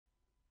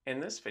In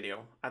this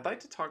video, I'd like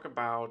to talk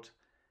about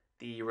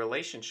the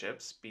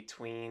relationships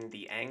between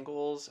the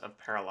angles of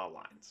parallel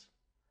lines.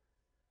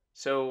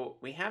 So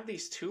we have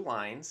these two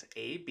lines,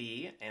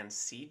 AB and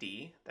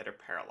CD, that are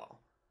parallel.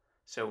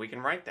 So we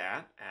can write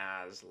that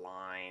as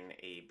line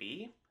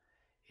AB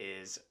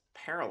is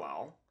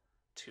parallel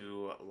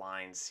to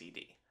line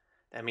CD.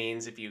 That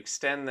means if you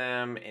extend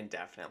them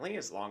indefinitely,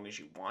 as long as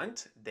you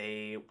want,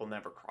 they will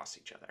never cross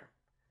each other.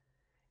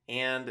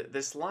 And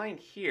this line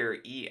here,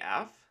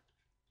 EF,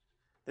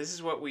 this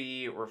is what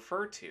we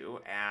refer to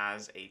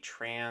as a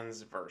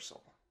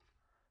transversal.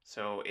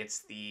 So it's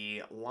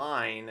the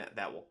line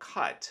that will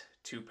cut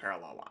two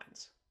parallel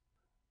lines.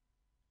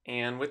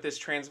 And with this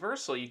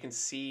transversal, you can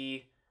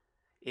see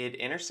it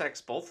intersects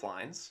both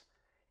lines,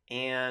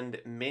 and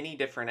many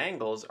different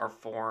angles are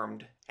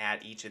formed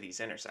at each of these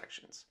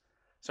intersections.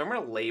 So I'm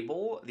going to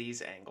label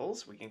these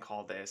angles. We can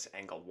call this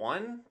angle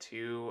 1,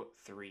 2,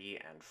 3,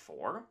 and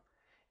 4.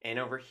 And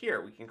over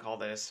here, we can call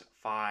this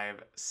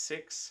 5,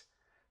 6,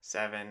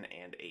 7,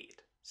 and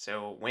 8.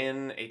 So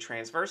when a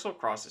transversal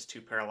crosses two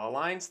parallel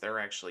lines, there are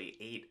actually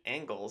 8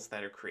 angles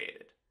that are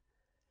created.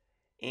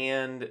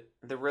 And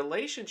the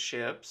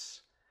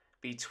relationships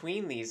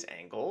between these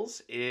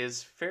angles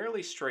is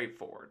fairly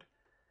straightforward.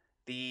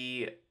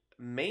 The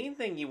main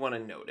thing you want to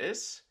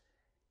notice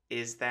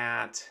is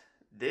that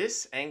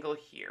this angle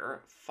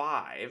here,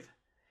 5,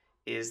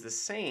 is the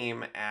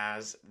same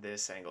as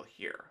this angle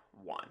here,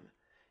 1.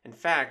 In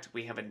fact,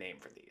 we have a name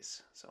for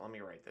these. So let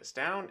me write this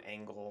down.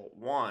 Angle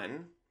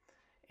 1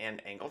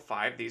 and angle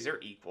 5, these are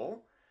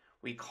equal.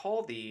 We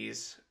call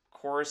these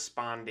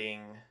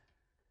corresponding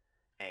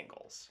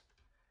angles.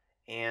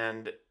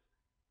 And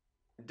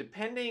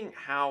depending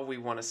how we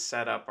want to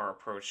set up our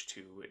approach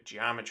to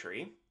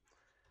geometry,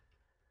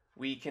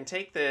 we can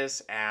take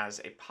this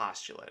as a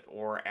postulate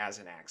or as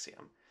an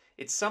axiom.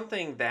 It's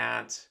something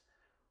that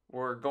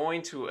we're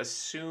going to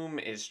assume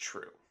is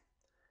true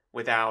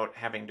without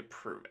having to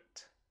prove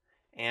it.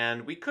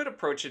 And we could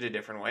approach it a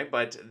different way,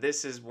 but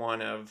this is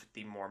one of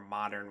the more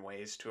modern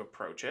ways to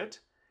approach it.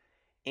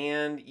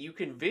 And you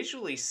can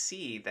visually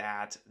see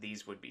that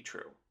these would be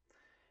true.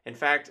 In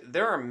fact,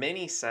 there are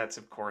many sets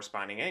of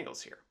corresponding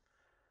angles here.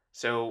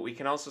 So we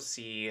can also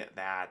see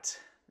that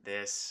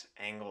this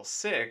angle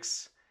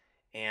 6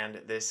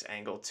 and this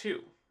angle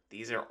 2,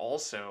 these are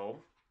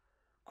also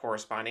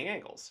corresponding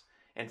angles.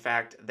 In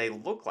fact, they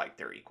look like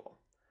they're equal.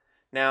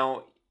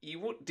 Now,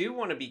 you do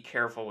want to be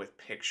careful with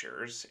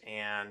pictures,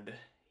 and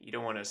you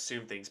don't want to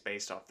assume things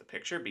based off the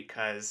picture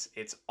because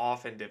it's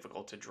often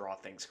difficult to draw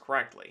things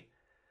correctly.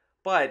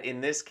 But in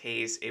this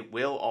case, it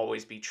will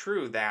always be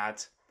true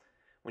that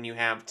when you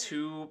have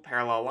two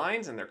parallel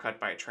lines and they're cut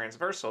by a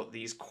transversal,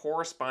 these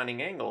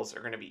corresponding angles are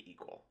going to be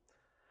equal.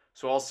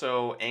 So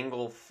also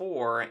angle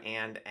 4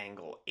 and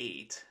angle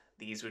 8,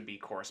 these would be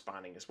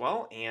corresponding as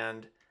well,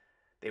 and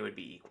they would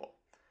be equal.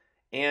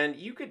 And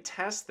you could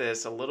test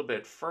this a little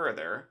bit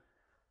further.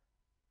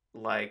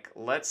 Like,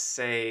 let's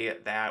say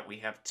that we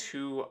have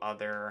two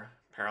other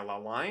parallel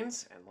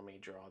lines, and let me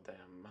draw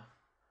them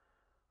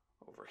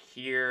over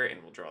here,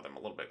 and we'll draw them a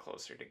little bit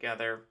closer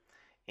together.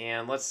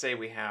 And let's say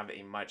we have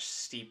a much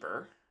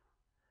steeper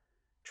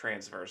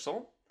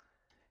transversal.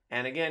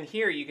 And again,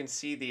 here you can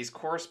see these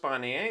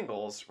corresponding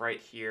angles right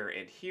here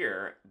and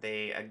here.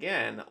 They,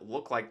 again,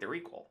 look like they're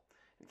equal.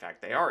 In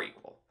fact, they are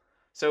equal.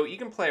 So you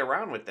can play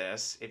around with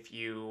this if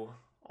you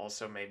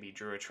also maybe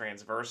drew a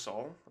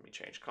transversal. Let me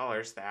change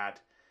colors. That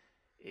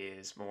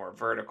is more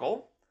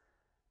vertical.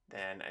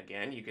 Then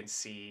again, you can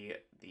see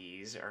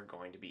these are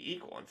going to be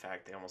equal. In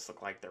fact, they almost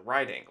look like they're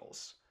right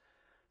angles.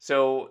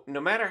 So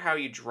no matter how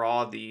you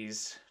draw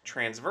these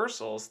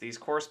transversals, these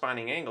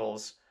corresponding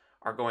angles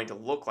are going to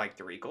look like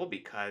they're equal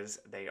because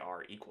they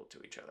are equal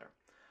to each other.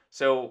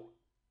 So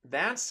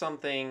that's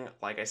something,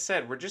 like I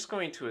said, we're just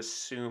going to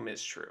assume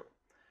is true.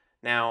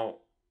 Now,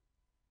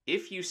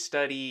 if you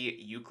study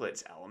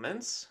Euclid's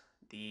Elements,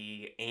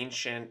 the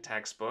ancient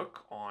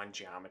textbook on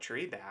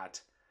geometry that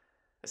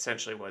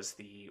essentially was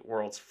the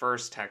world's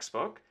first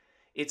textbook,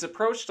 it's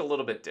approached a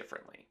little bit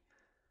differently.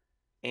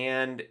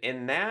 And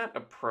in that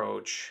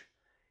approach,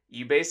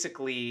 you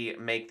basically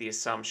make the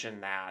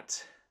assumption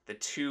that the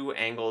two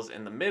angles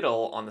in the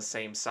middle on the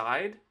same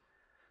side,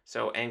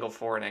 so angle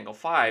 4 and angle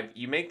 5,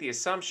 you make the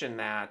assumption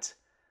that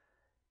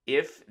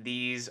if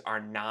these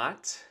are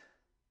not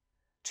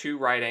two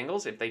right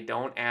angles, if they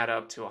don't add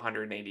up to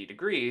 180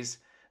 degrees,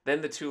 then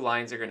the two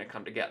lines are going to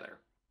come together,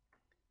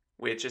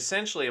 which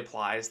essentially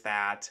applies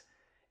that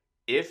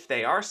if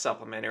they are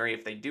supplementary,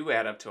 if they do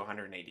add up to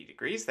 180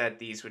 degrees, that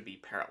these would be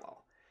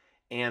parallel.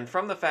 And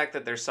from the fact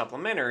that they're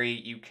supplementary,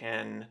 you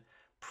can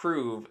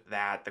prove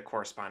that the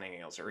corresponding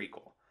angles are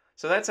equal.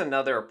 So that's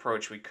another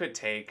approach we could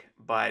take,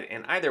 but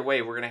in either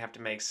way, we're going to have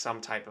to make some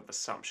type of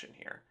assumption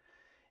here.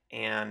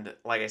 And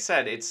like I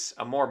said, it's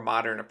a more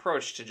modern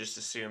approach to just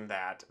assume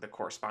that the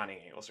corresponding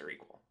angles are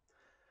equal.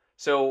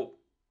 So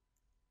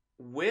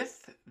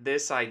with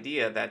this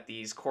idea that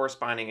these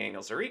corresponding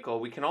angles are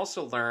equal, we can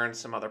also learn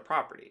some other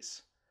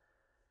properties.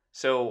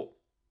 So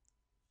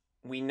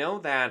we know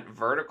that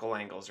vertical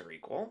angles are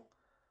equal.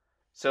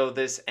 So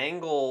this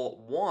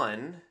angle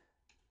 1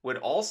 would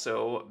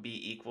also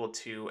be equal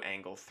to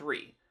angle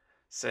 3,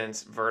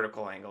 since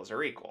vertical angles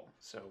are equal.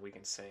 So we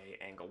can say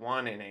angle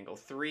 1 and angle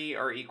 3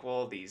 are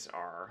equal. These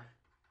are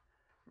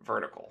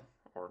vertical,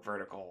 or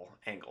vertical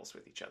angles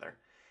with each other.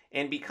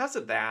 And because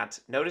of that,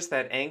 notice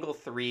that angle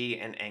 3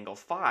 and angle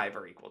 5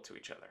 are equal to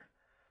each other.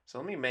 So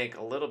let me make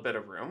a little bit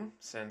of room,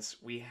 since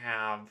we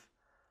have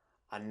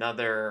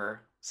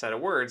another set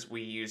of words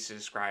we use to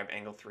describe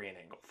angle 3 and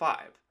angle 5.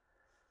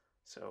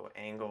 So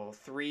angle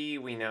 3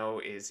 we know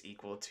is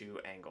equal to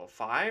angle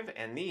 5,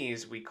 and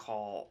these we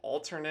call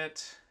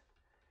alternate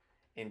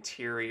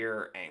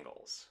interior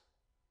angles.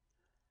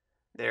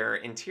 They're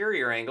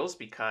interior angles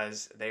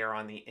because they are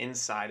on the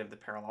inside of the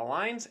parallel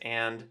lines,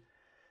 and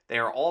they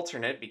are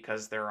alternate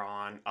because they're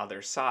on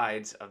other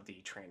sides of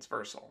the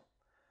transversal.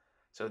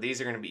 So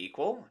these are going to be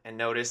equal, and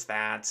notice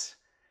that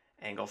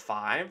angle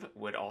 5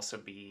 would also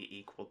be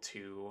equal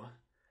to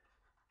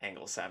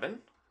angle 7.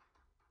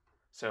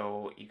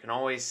 So you can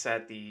always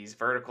set these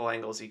vertical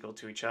angles equal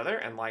to each other,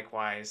 and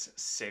likewise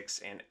 6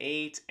 and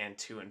 8 and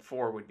 2 and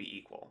 4 would be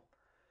equal.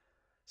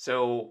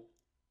 So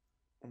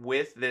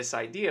with this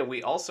idea,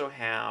 we also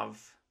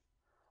have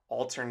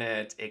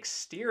alternate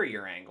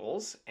exterior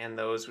angles, and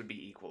those would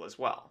be equal as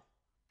well.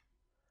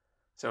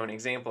 So an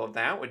example of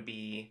that would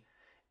be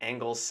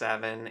angle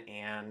 7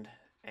 and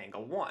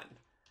angle 1.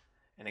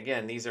 And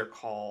again, these are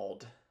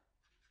called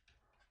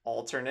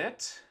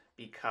alternate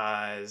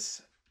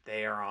because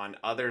they are on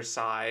other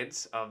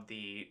sides of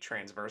the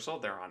transversal.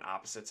 They're on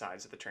opposite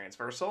sides of the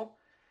transversal.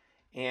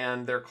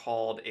 And they're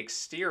called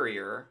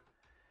exterior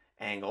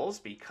angles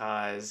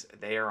because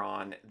they are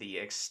on the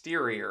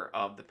exterior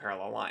of the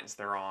parallel lines.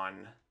 They're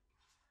on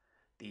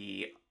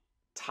the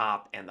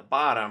top and the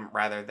bottom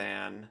rather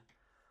than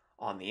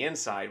on the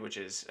inside, which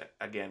is,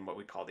 again, what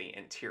we call the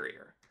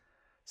interior.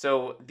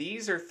 So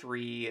these are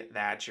three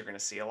that you're going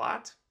to see a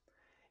lot.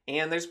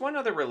 And there's one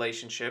other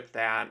relationship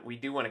that we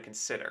do want to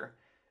consider,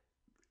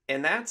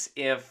 and that's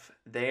if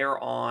they're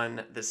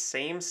on the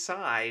same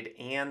side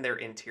and they're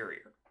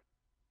interior.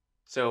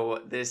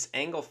 So this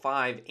angle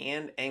 5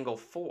 and angle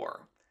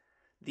 4,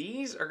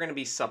 these are going to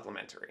be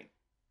supplementary.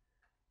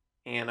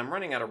 And I'm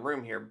running out of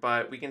room here,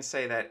 but we can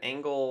say that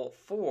angle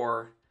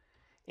 4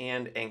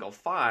 and angle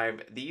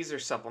 5, these are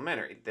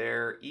supplementary.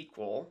 They're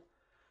equal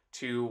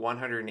to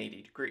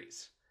 180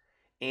 degrees.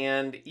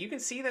 And you can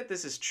see that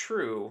this is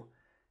true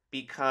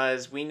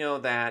because we know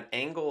that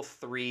angle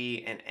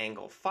 3 and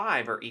angle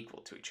 5 are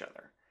equal to each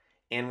other.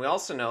 And we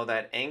also know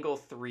that angle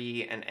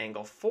 3 and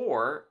angle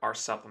 4 are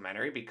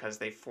supplementary because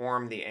they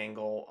form the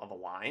angle of a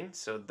line.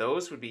 So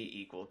those would be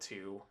equal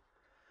to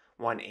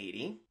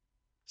 180.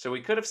 So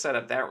we could have set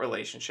up that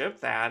relationship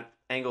that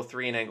angle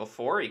 3 and angle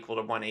 4 are equal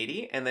to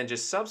 180, and then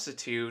just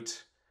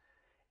substitute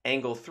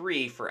angle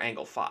 3 for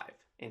angle 5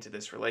 into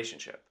this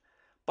relationship.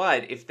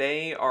 But if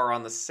they are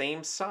on the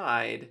same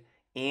side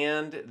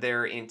and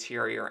their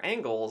interior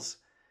angles,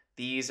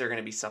 these are going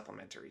to be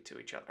supplementary to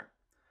each other.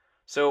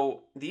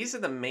 So these are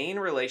the main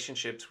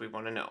relationships we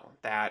want to know,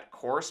 that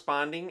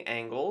corresponding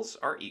angles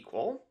are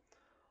equal,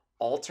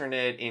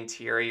 alternate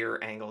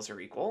interior angles are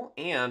equal,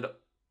 and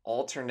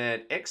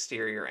alternate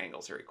exterior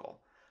angles are equal.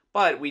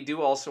 But we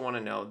do also want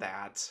to know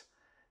that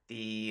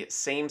the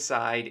same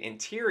side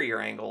interior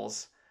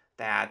angles,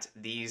 that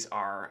these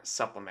are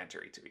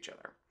supplementary to each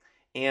other.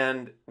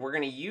 And we're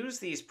going to use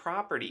these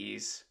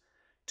properties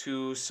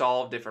to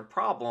solve different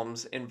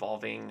problems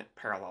involving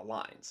parallel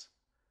lines.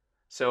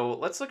 So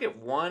let's look at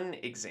one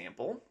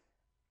example.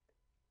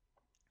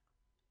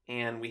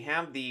 And we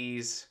have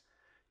these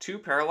two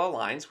parallel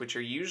lines, which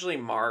are usually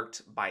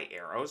marked by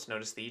arrows.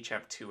 Notice they each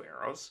have two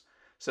arrows.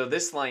 So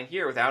this line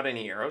here without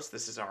any arrows,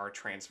 this is our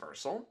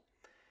transversal.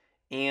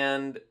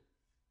 And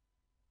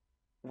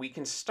we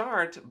can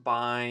start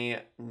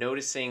by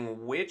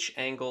noticing which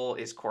angle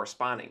is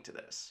corresponding to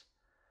this.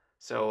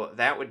 So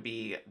that would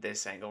be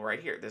this angle right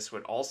here. This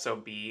would also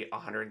be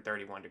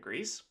 131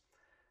 degrees.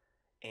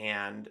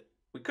 And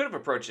we could have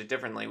approached it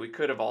differently. We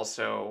could have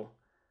also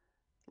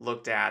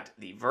looked at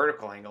the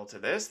vertical angle to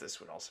this. This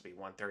would also be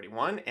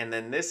 131. And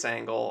then this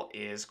angle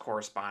is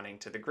corresponding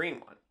to the green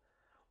one.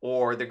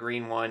 Or the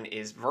green one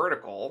is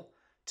vertical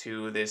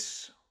to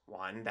this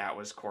one that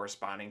was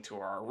corresponding to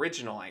our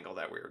original angle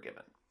that we were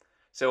given.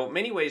 So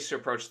many ways to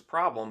approach the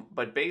problem,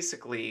 but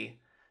basically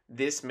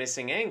this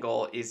missing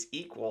angle is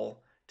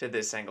equal to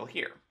this angle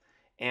here.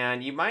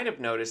 And you might have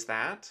noticed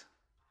that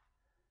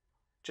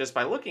just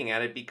by looking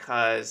at it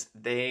because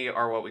they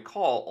are what we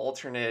call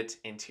alternate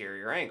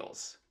interior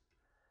angles.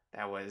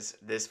 That was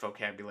this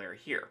vocabulary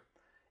here.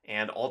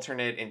 And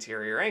alternate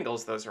interior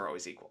angles, those are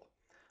always equal.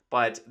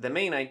 But the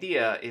main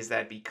idea is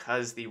that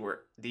because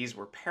these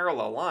were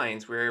parallel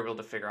lines, we were able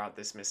to figure out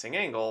this missing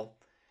angle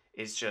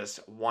is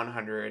just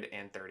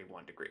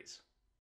 131 degrees.